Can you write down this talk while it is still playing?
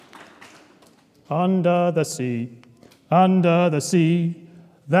Under the sea, under the sea,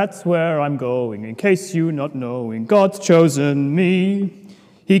 that's where I'm going, in case you not knowing, God's chosen me.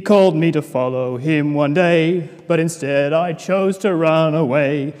 He called me to follow him one day, but instead I chose to run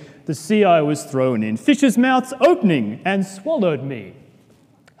away. The sea I was thrown in, fishes' mouths opening and swallowed me.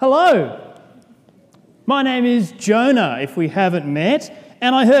 Hello, my name is Jonah, if we haven't met,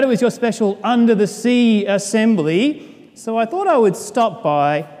 and I heard it was your special Under the Sea assembly, so I thought I would stop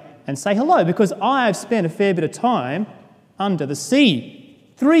by and say hello, because I have spent a fair bit of time under the sea.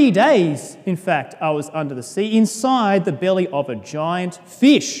 3 days, in fact, I was under the sea, inside the belly of a giant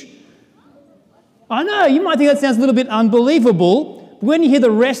fish. I know, you might think that sounds a little bit unbelievable. When you hear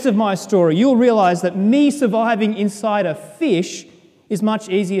the rest of my story, you'll realise that me surviving inside a fish is much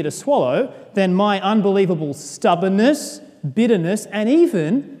easier to swallow than my unbelievable stubbornness, bitterness, and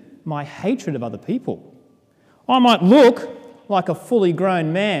even my hatred of other people. I might look like a fully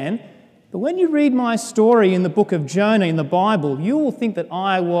grown man, but when you read my story in the book of Jonah in the Bible, you will think that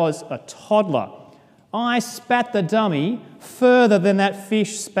I was a toddler. I spat the dummy further than that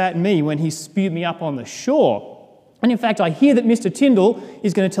fish spat me when he spewed me up on the shore. And in fact, I hear that Mr. Tyndall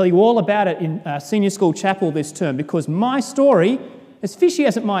is going to tell you all about it in senior school chapel this term, because my story, as fishy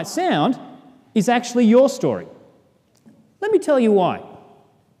as it might sound, is actually your story. Let me tell you why.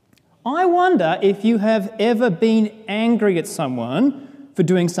 I wonder if you have ever been angry at someone for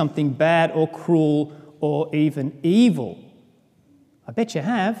doing something bad or cruel or even evil. I bet you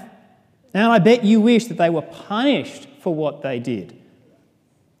have. And I bet you wish that they were punished for what they did.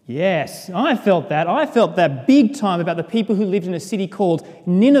 Yes, I felt that. I felt that big time about the people who lived in a city called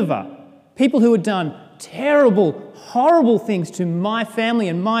Nineveh. People who had done terrible, horrible things to my family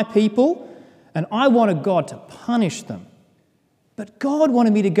and my people, and I wanted God to punish them. But God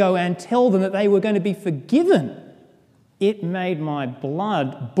wanted me to go and tell them that they were going to be forgiven. It made my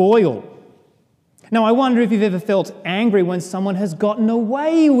blood boil. Now, I wonder if you've ever felt angry when someone has gotten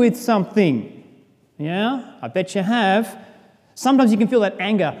away with something. Yeah, I bet you have. Sometimes you can feel that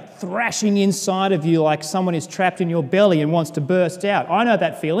anger thrashing inside of you like someone is trapped in your belly and wants to burst out. I know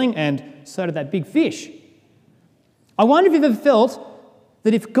that feeling, and so did that big fish. I wonder if you've ever felt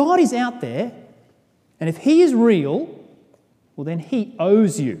that if God is out there, and if he is real, well, then he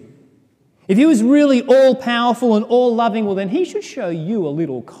owes you. If he was really all-powerful and all-loving, well, then he should show you a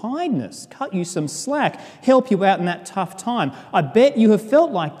little kindness, cut you some slack, help you out in that tough time. I bet you have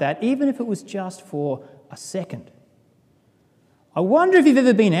felt like that, even if it was just for a second. I wonder if you've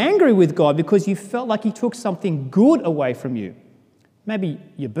ever been angry with God because you felt like he took something good away from you. Maybe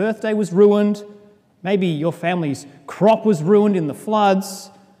your birthday was ruined. Maybe your family's crop was ruined in the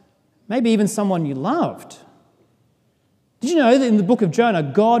floods. Maybe even someone you loved. Did you know that in the book of Jonah,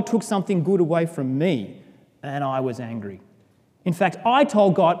 God took something good away from me and I was angry? In fact, I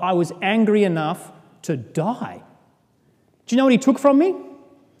told God I was angry enough to die. Do you know what he took from me?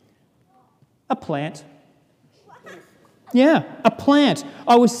 A plant. Yeah, a plant.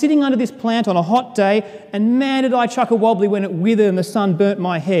 I was sitting under this plant on a hot day, and man, did I chuck a wobbly when it withered and the sun burnt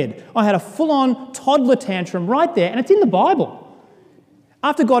my head. I had a full-on toddler tantrum right there, and it's in the Bible.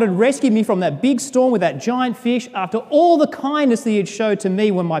 After God had rescued me from that big storm with that giant fish, after all the kindness that he had showed to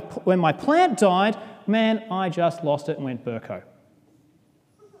me when my plant died, man, I just lost it and went Burko.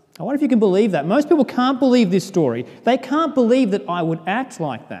 I wonder if you can believe that. Most people can't believe this story. They can't believe that I would act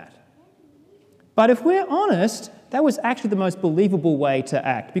like that. But if we're honest, that was actually the most believable way to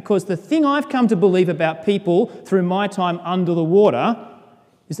act, because the thing I've come to believe about people through my time under the water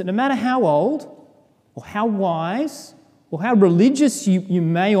is that no matter how old or how wise or how religious you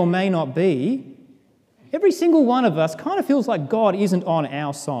may or may not be, every single one of us kind of feels like God isn't on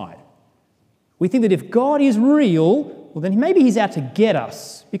our side. We think that if God is real, well, then maybe he's out to get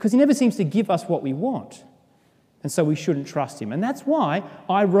us, because he never seems to give us what we want. And so we shouldn't trust him. And that's why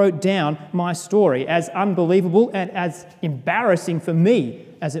I wrote down my story, as unbelievable and as embarrassing for me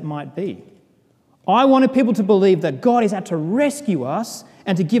as it might be. I wanted people to believe that God is out to rescue us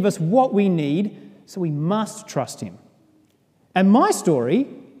and to give us what we need, so we must trust him. And my story,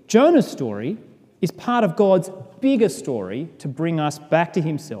 Jonah's story, is part of God's bigger story to bring us back to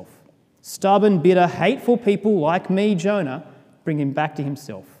himself. Stubborn, bitter, hateful people like me, Jonah, bring him back to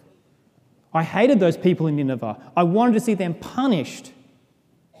himself. I hated those people in Nineveh. I wanted to see them punished.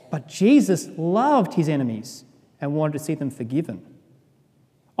 But Jesus loved his enemies and wanted to see them forgiven.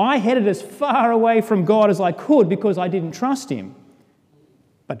 I headed as far away from God as I could because I didn't trust him.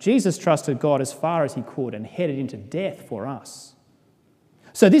 But Jesus trusted God as far as he could and headed into death for us.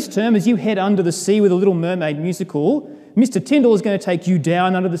 So this term, as you head under the sea with a Little Mermaid musical, Mr. Tyndall is going to take you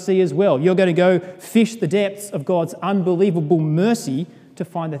down under the sea as well. You're going to go fish the depths of God's unbelievable mercy to to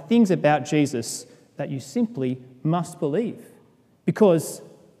find the things about Jesus that you simply must believe. Because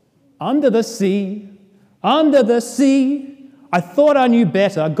under the sea, I thought I knew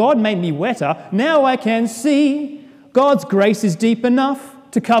better. God made me wetter. Now I can see God's grace is deep enough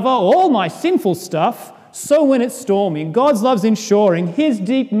to cover all my sinful stuff. So when it's storming, God's love's ensuring His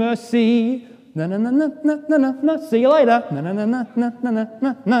deep mercy. Na na na na na na na. See you later. Na na na na na na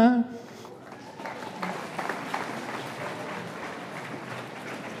na na.